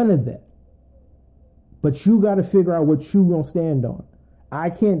 I'm none of that. But you got to figure out what you gonna stand on. I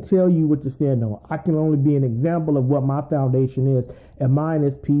can't tell you what to stand on. I can only be an example of what my foundation is. And mine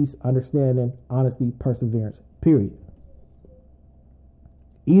is peace, understanding, honesty, perseverance, period.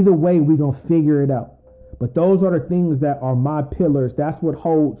 Either way, we're going to figure it out. But those are the things that are my pillars. That's what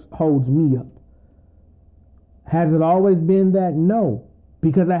holds me up. Has it always been that? No.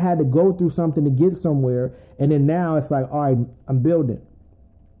 because I had to go through something to get somewhere. And then now it's like, all right, I'm building.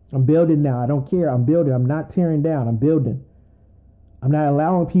 I'm building now. I don't care. I'm building. I'm not tearing down. I'm building. I'm not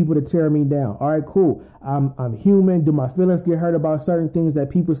allowing people to tear me down. All right, cool. I'm human. Do my feelings get hurt about certain things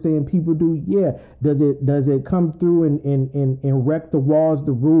that people say and people do? Yeah. Does it come through and wreck the walls,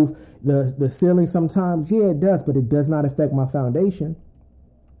 the roof, the ceiling sometimes? Yeah, it does, but it does not affect my foundation.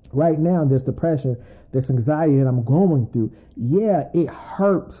 Right now, there's depression, there's anxiety that I'm going through. Yeah, it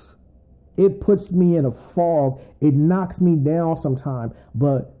hurts. It puts me in a fog. It knocks me down sometimes,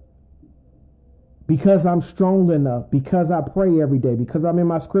 but because I'm strong enough, because I pray every day, because I'm in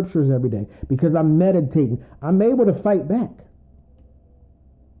my scriptures every day, because I'm meditating, I'm able to fight back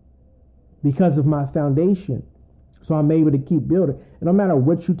because of my foundation. So I'm able to keep building. And no matter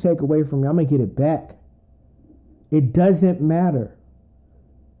what you take away from me, I'm going to get it back. It doesn't matter.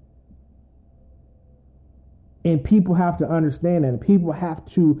 And people have to understand that. And people have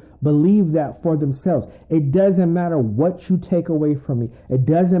to believe that for themselves. It doesn't matter what you take away from me. It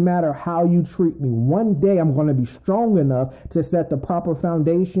doesn't matter how you treat me. One day I'm going to be strong enough to set the proper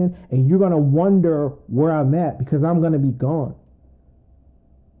foundation. And you're going to wonder where I'm at because I'm going to be gone.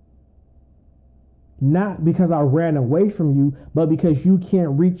 Not because I ran away from you, but because you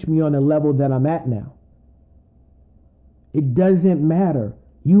can't reach me on the level that I'm at now. It doesn't matter.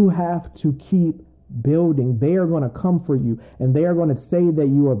 You have to keep building. They are going to come for you and they are going to say that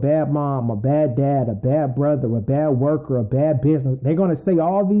you are a bad mom, a bad dad, a bad brother, a bad worker, a bad business. They're going to say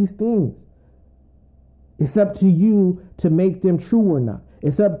all these things. It's up to you to make them true or not.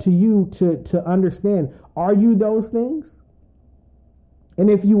 It's up to you to understand, are you those things? And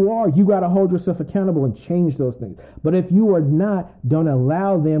if you are, you got to hold yourself accountable and change those things. But if you are not, don't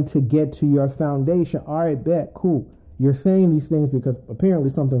allow them to get to your foundation. All right, bet, cool. You're saying these things because apparently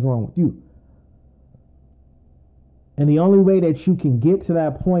something's wrong with you. And the only way that you can get to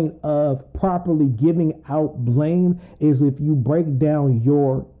that point of properly giving out blame is if you break down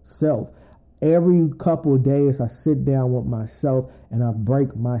yourself. Every couple of days, I sit down with myself and I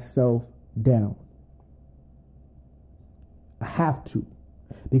break myself down. I have to,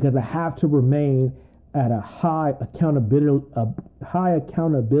 because I have to remain at a high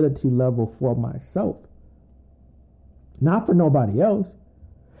accountability level for myself. Not for nobody else,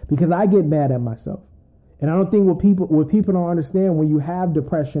 because I get mad at myself. And I don't think what people don't understand, when you have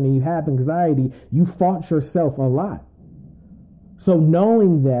depression and you have anxiety, you fought yourself a lot. So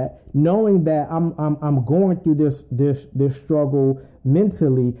knowing that I'm going through this struggle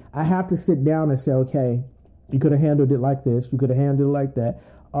mentally, I have to sit down and say, okay, you could have handled it like this. You could have handled it like that.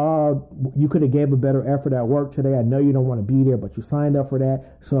 You could have gave a better effort at work today. I know you don't want to be there, but you signed up for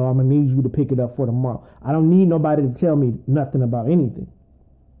that. So I'm going to need you to pick it up for tomorrow. I don't need nobody to tell me nothing about anything.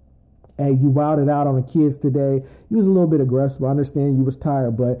 Hey, you wilded out on the kids today. You was a little bit aggressive. I understand you was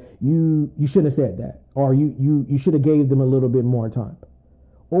tired, but you shouldn't have said that. Or you should have gave them a little bit more time.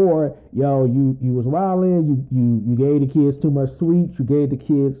 Or, you was wilding. You gave the kids too much sweets. You gave the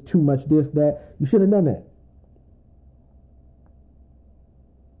kids too much this, that. You should have done that.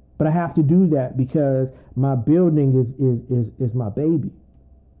 But I have to do that because my building is my baby.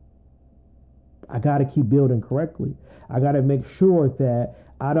 I got to keep building correctly. I got to make sure that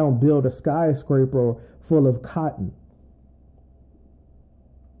I don't build a skyscraper full of cotton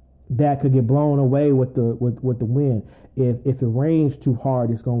that could get blown away with the wind. If it rains too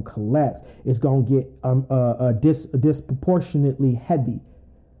hard, it's going to collapse. It's going to get disproportionately heavy.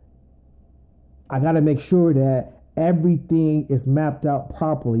 I got to make sure that everything is mapped out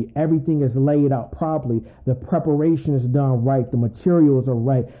properly. Everything is laid out properly. The preparation is done right. The materials are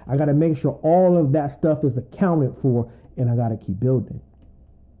right. I got to make sure all of that stuff is accounted for, and I got to keep building.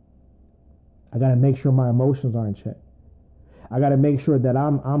 I got to make sure my emotions are in check. I got to make sure that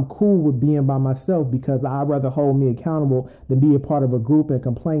I'm cool with being by myself, because I'd rather hold me accountable than be a part of a group and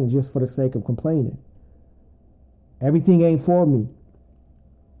complain just for the sake of complaining. Everything ain't for me.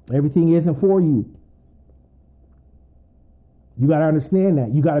 Everything isn't for you. You got to understand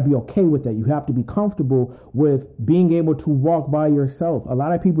that. You got to be okay with that. You have to be comfortable with being able to walk by yourself. A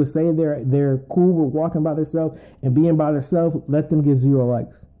lot of people say they're cool with walking by themselves and being by themselves. Let them get 0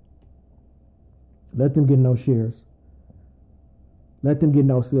 likes. Let them get no shares. Let them get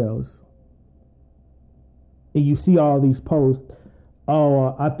no sales. And you see all these posts.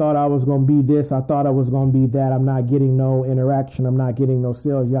 Oh, I thought I was going to be this. I thought I was going to be that. I'm not getting no interaction. I'm not getting no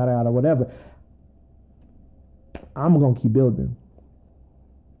sales, yada, yada, whatever. I'm going to keep building.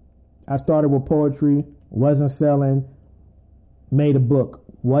 I started with poetry, wasn't selling, made a book,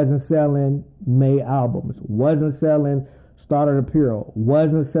 wasn't selling, made albums, wasn't selling, started apparel,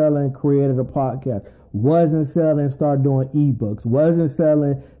 wasn't selling, created a podcast, wasn't selling, start doing ebooks, wasn't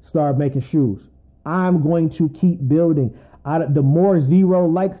selling, start making shoes. I'm going to keep building. The more zero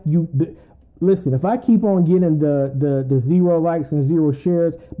likes listen, if I keep on getting the 0 likes and 0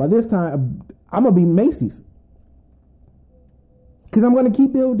 shares, by this time I'm gonna be Macy's, because I'm gonna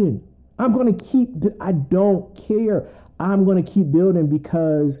keep building. I don't care. I'm gonna keep building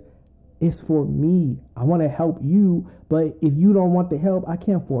because it's for me. I want to help you, but if you don't want the help, I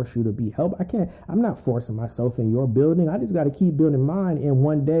can't force you to be helped. I'm not forcing myself in your building. I just got to keep building mine. And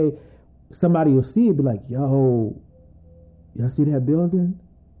one day somebody will see it, be like, yo, y'all see that building?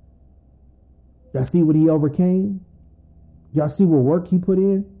 Y'all see what he overcame? Y'all see what work he put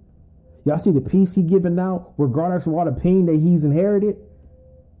in? Y'all see the peace he giving out, regardless of all the pain that he's inherited?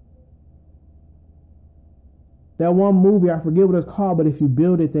 That one movie, I forget what it's called, but if you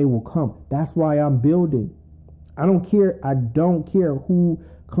build it, they will come. That's why I'm building. I don't care who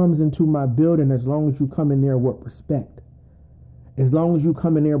comes into my building, as long as you come in there with respect. As long as you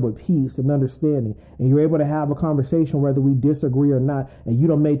come in there with peace and understanding, and you're able to have a conversation whether we disagree or not, and you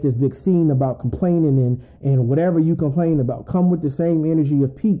don't make this big scene about complaining and whatever you complain about. Come with the same energy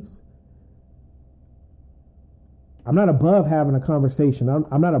of peace. I'm not above having a conversation.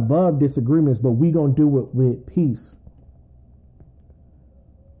 I'm not above disagreements, but we gonna do it with peace.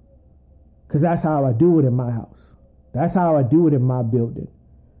 Because that's how I do it in my house. That's how I do it in my building.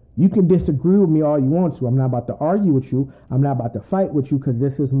 You can disagree with me all you want to. I'm not about to argue with you. I'm not about to fight with you, because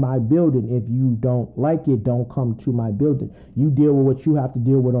this is my building. If you don't like it, don't come to my building. You deal with what you have to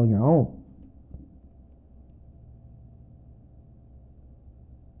deal with on your own.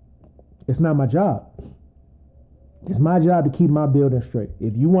 It's not my job. It's my job to keep my building straight.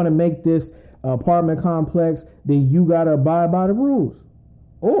 If you want to make this apartment complex, then you got to abide by the rules.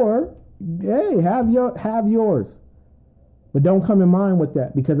 Or, hey, have yours. But don't come in mine with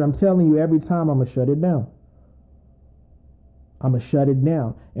that, because I'm telling you, every time I'm going to shut it down. I'm going to shut it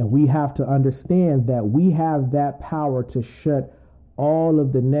down. And we have to understand that we have that power to shut all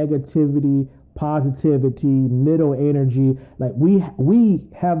of the negativity, positivity, middle energy. Like we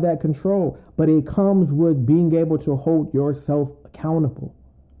have that control, but it comes with being able to hold yourself accountable.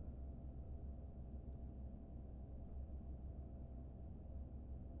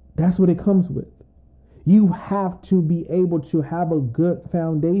 That's what it comes with. You have to be able to have a good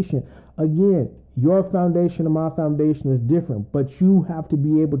foundation. Again, your foundation and my foundation is different, but you have to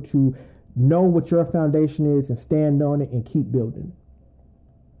be able to know what your foundation is and stand on it and keep building.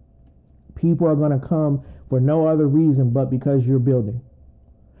 People are going to come for no other reason but because you're building.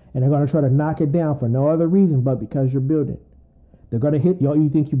 And they're going to try to knock it down for no other reason but because you're building. They're going to hit you. Oh, you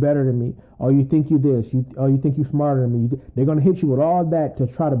think you're better than me. Oh, you think you this. You think you're smarter than me. They're going to hit you with all that to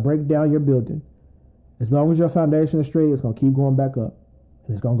try to break down your building. As long as your foundation is straight, it's going to keep going back up.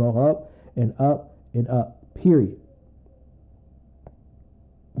 And it's going to go up and up and up, period.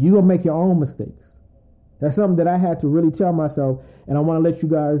 You're going to make your own mistakes. That's something that I had to really tell myself, and I want to let you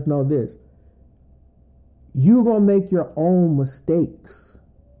guys know this. You're going to make your own mistakes.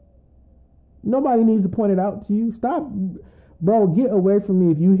 Nobody needs to point it out to you. Stop, bro, get away from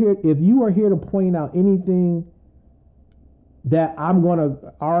me. If you are here to point out anything that I'm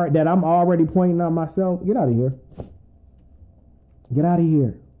already pointing out myself, get out of here. Get out of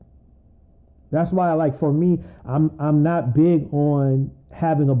here. That's why, like, for me, I'm not big on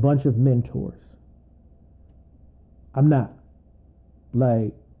having a bunch of mentors. I'm not.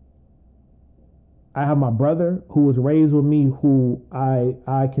 Like, I have my brother who was raised with me, who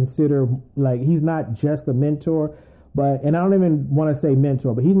I consider, like, he's not just a mentor, and I don't even want to say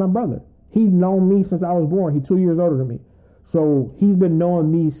mentor, but he's my brother. He's known me since I was born. He's 2 years older than me. So he's been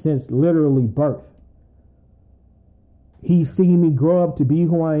knowing me since literally birth. He's seen me grow up to be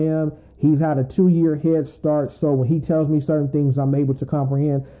who I am. He's had a 2-year head start. So when he tells me certain things, I'm able to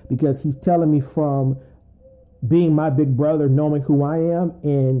comprehend, because he's telling me from being my big brother, knowing who I am,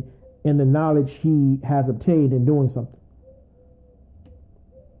 and the knowledge he has obtained in doing something.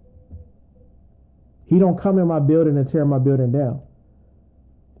 He don't come in my building and tear my building down.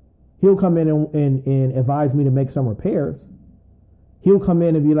 He'll come in and advise me to make some repairs. He'll come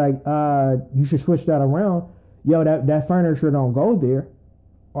in and be like, you should switch that around. Yo, that furniture don't go there.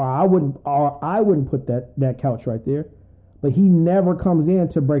 Or I wouldn't put that couch right there. But he never comes in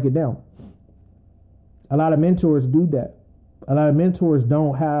to break it down. A lot of mentors do that. A lot of mentors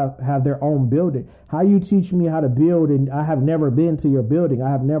don't have their own building. How you teach me how to build, and I have never been to your building. I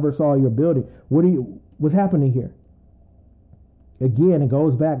have never saw your building. What's happening here? Again, it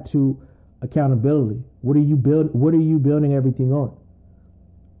goes back to accountability. What are you building everything on?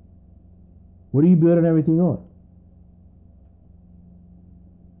 What are you building everything on?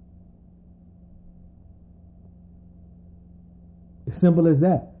 As simple as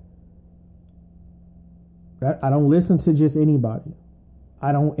that. I don't listen to just anybody.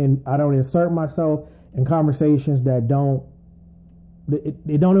 I don't insert myself in conversations that don't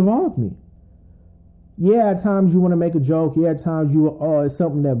involve me. Yeah, at times you want to make a joke. Yeah, at times it's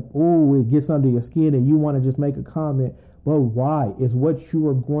something that, it gets under your skin and you want to just make a comment. But why? Is what you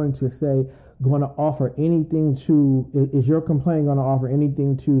are going to say going to offer anything to, is your complaint going to offer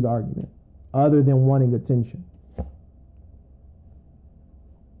anything to the argument other than wanting attention?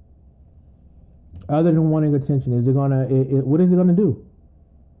 Other than wanting attention, is it going to, what is it going to do?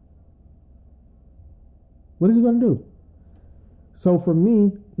 What is it going to do? So for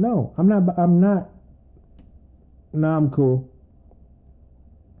me, no, I'm cool.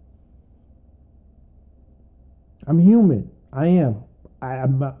 I'm human. I am.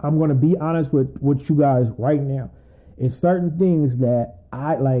 I'm going to be honest with you guys right now. It's certain things that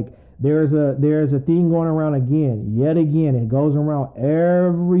I like. There's a thing going around yet again. It goes around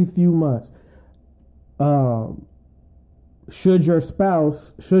every few months. Should your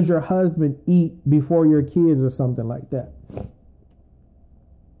husband eat before your kids or something like that?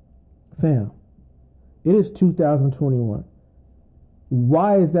 Fam, it is 2021.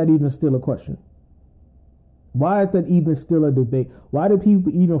 Why is that even still a question? Why is that even still a debate? Why do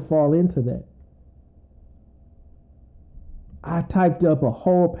people even fall into that? I typed up a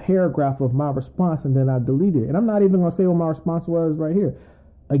whole paragraph of my response and then I deleted it. And I'm not even going to say what my response was right here.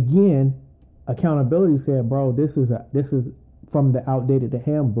 Again, accountability said, bro, this is from the outdated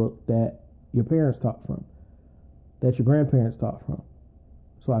handbook that your parents taught from, that your grandparents taught from.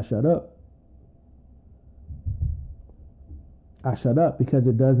 So I shut up. Because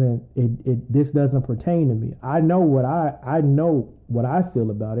this doesn't pertain to me. I know what I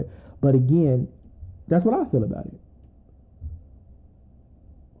feel about it, but again, that's what I feel about it.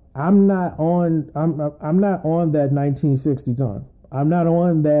 I'm not on that 1960 time. I'm not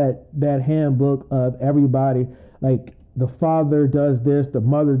on that handbook of everybody, like the father does this, the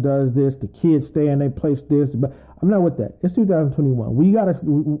mother does this, the kids stay in their place this, but I'm not with that. It's 2021. We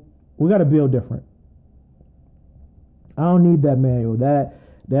gotta build different. I don't need that manual. That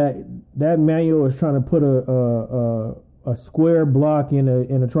manual is trying to put a square block in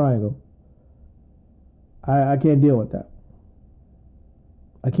a triangle. I can't deal with that.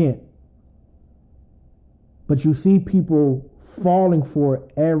 I can't. But you see people falling for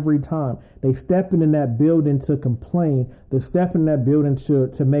it every time. They step in that building to complain. They step in that building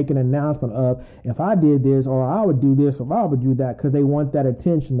to make an announcement of, if I did this, or I would do this, or I would do that, because they want that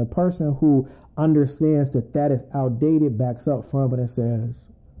attention. The person who understands that is outdated backs up from it and says,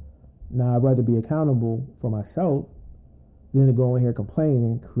 nah, I'd rather be accountable for myself than to go in here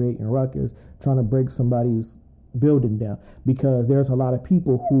complaining, creating ruckus, trying to break somebody's building down, because there's a lot of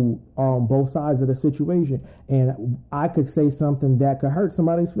people who are on both sides of the situation, and I could say something that could hurt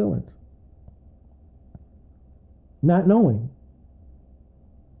somebody's feelings, not knowing.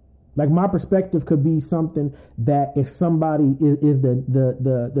 Like, my perspective could be something that if somebody is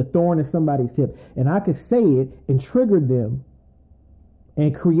the thorn in somebody's hip, and I could say it and trigger them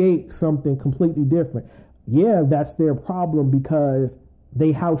and create something completely different. Yeah, that's their problem, because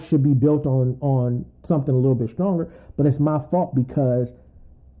their house should be built on something a little bit stronger, but it's my fault because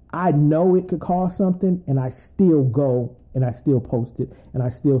I know it could cause something, and I still go and I still post it and I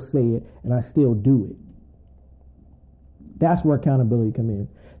still say it and I still do it. That's where accountability come in.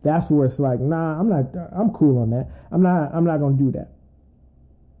 That's where it's like, nah, I'm cool on that. I'm not going to do that.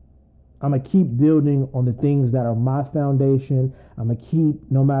 I'm going to keep building on the things that are my foundation. I'm going to keep,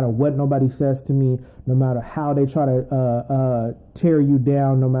 no matter what nobody says to me, no matter how they try to tear you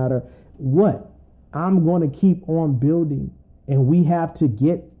down, no matter what, I'm going to keep on building. And we have to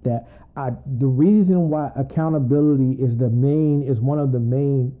get that. The reason why accountability is one of the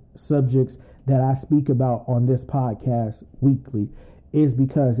main subjects that I speak about on this podcast weekly, is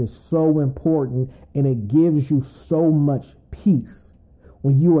because it's so important, and it gives you so much peace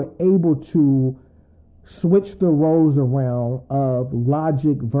when you are able to switch the roles around of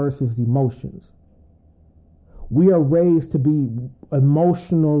logic versus emotions. We are raised to be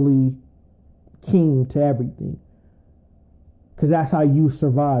emotionally keen to everything, because that's how you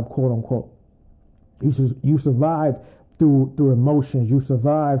survive, quote unquote. You survive through emotions. You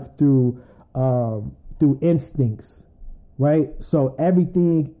survive through instincts, right? So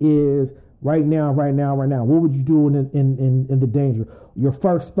everything is right now. What would you do in the danger? Your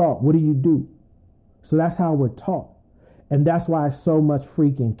first thought, what do you do? So that's how we're taught. And that's why it's so much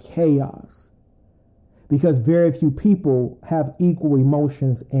freaking chaos. because very few people have equal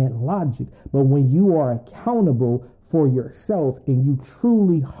emotions and logic. But when you are accountable for yourself and you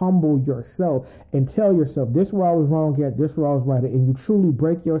truly humble yourself and tell yourself, this is where I was wrong at, this is where I was right at, and you truly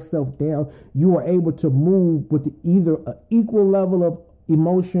break yourself down, you are able to move with either an equal level of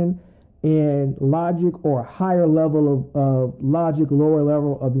emotion and logic or a higher level of logic, lower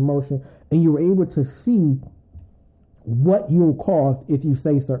level of emotion, and you're able to see what you'll cause if you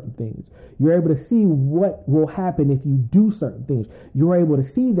say certain things. You're able to see what will happen if you do certain things. You're able to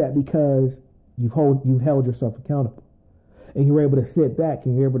see that because you've held yourself accountable. And you're able to sit back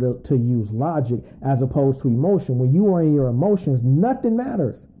and you're able to use logic as opposed to emotion. When you are in your emotions, nothing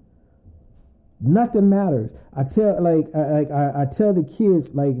matters. Nothing matters. I tell the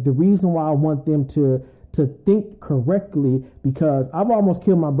kids, like, the reason why I want them to think correctly, because I've almost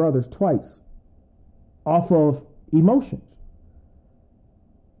killed my brothers twice off of emotions.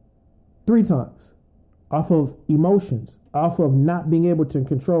 3 times off of emotions, off of not being able to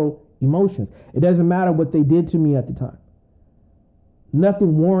control emotions. It doesn't matter what they did to me at the time.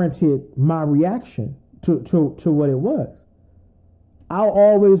 Nothing warranted my reaction to what it was. I'll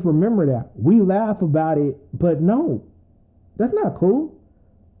always remember that. We laugh about it, but no, that's not cool.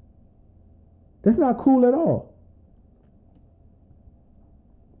 That's not cool at all.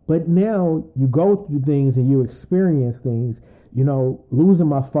 But now you go through things and you experience things, you know, losing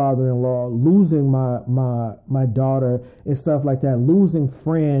my father-in-law, losing my daughter and stuff like that, losing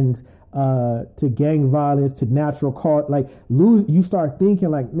friends to gang violence, to natural cause, you start thinking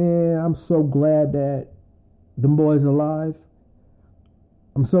like, man, I'm so glad that them boys alive.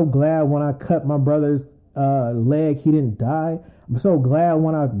 I'm so glad when I cut my brother's leg, he didn't die. I'm so glad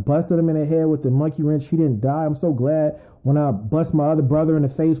when I busted him in the head with the monkey wrench, he didn't die. I'm so glad when I bust my other brother in the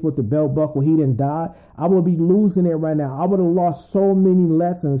face with the belt buckle, he didn't die. I would be losing it right now. I would have lost so many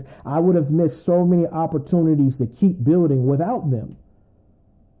lessons. I would have missed so many opportunities to keep building without them.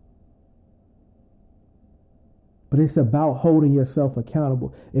 But it's about holding yourself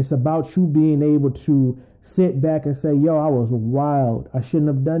accountable. It's about you being able to sit back and say, yo, I was wild. I shouldn't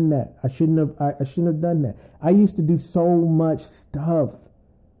have done that. I shouldn't have done that. I used to do so much stuff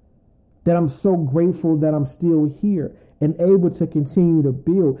that I'm so grateful that I'm still here and able to continue to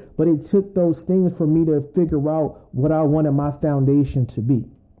build. But it took those things for me to figure out what I wanted my foundation to be.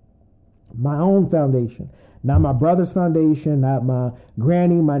 My own foundation. Not my brother's foundation, not my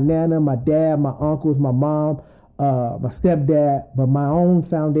granny, my nana, my dad, my uncles, my mom, my stepdad, but my own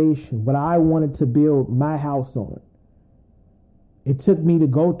foundation, what I wanted to build my house on. It took me to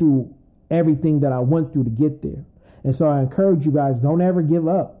go through everything that I went through to get there. And so I encourage you guys, don't ever give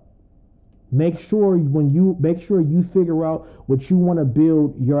up. Make sure you figure out what you want to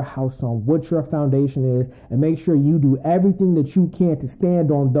build your house on, what your foundation is, and make sure you do everything that you can to stand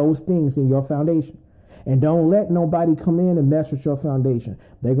on those things in your foundation. And don't let nobody come in and mess with your foundation.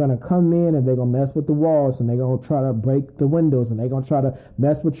 They're going to come in and they're going to mess with the walls, and they're going to try to break the windows, and they're going to try to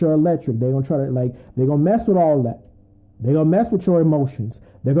mess with your electric. They're going to try to they're going to mess with all that. They're going to mess with your emotions.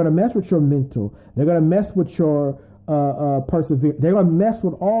 They're going to mess with your mental. They're going to mess with your perseverance. They're going to mess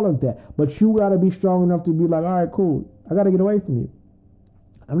with all of that. But you got to be strong enough to be like, all right, cool. I got to get away from you.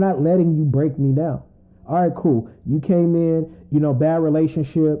 I'm not letting you break me down. All right, cool. You came in, bad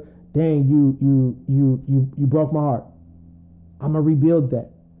relationship. Dang, you broke my heart. I'm going to rebuild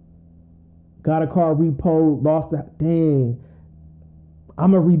that. Got a car repo, lost it. Dang,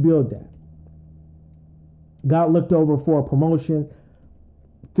 I'm going to rebuild that. Got looked over for a promotion.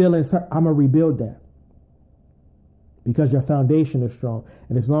 Feelings hurt. I'm going to rebuild that. Because your foundation is strong.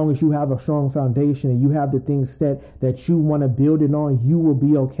 And as long as you have a strong foundation and you have the things set that you want to build it on, you will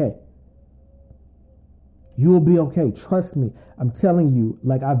be okay. You will be okay. Trust me. I'm telling you,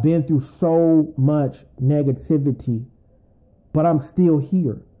 I've been through so much negativity, but I'm still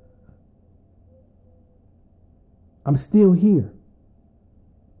here. I'm still here.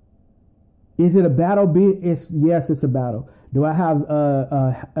 Is it a battle? Yes, it's a battle. Do I have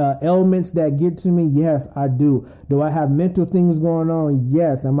elements that get to me? Yes, I do. Do I have mental things going on?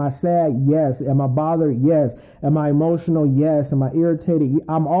 Yes. Am I sad? Yes. Am I bothered? Yes. Am I emotional? Yes. Am I irritated?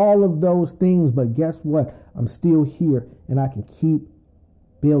 I'm all of those things, but guess what? I'm still here and I can keep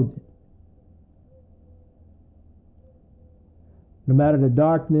building. No matter the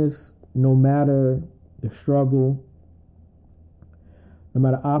darkness, no matter the struggle, no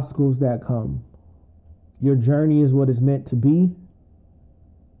matter obstacles that come, your journey is what it's meant to be.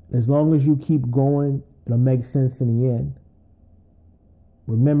 As long as you keep going, it'll make sense in the end.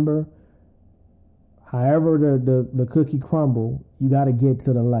 Remember, however the cookie crumble, you got to get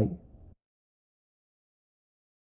to the light.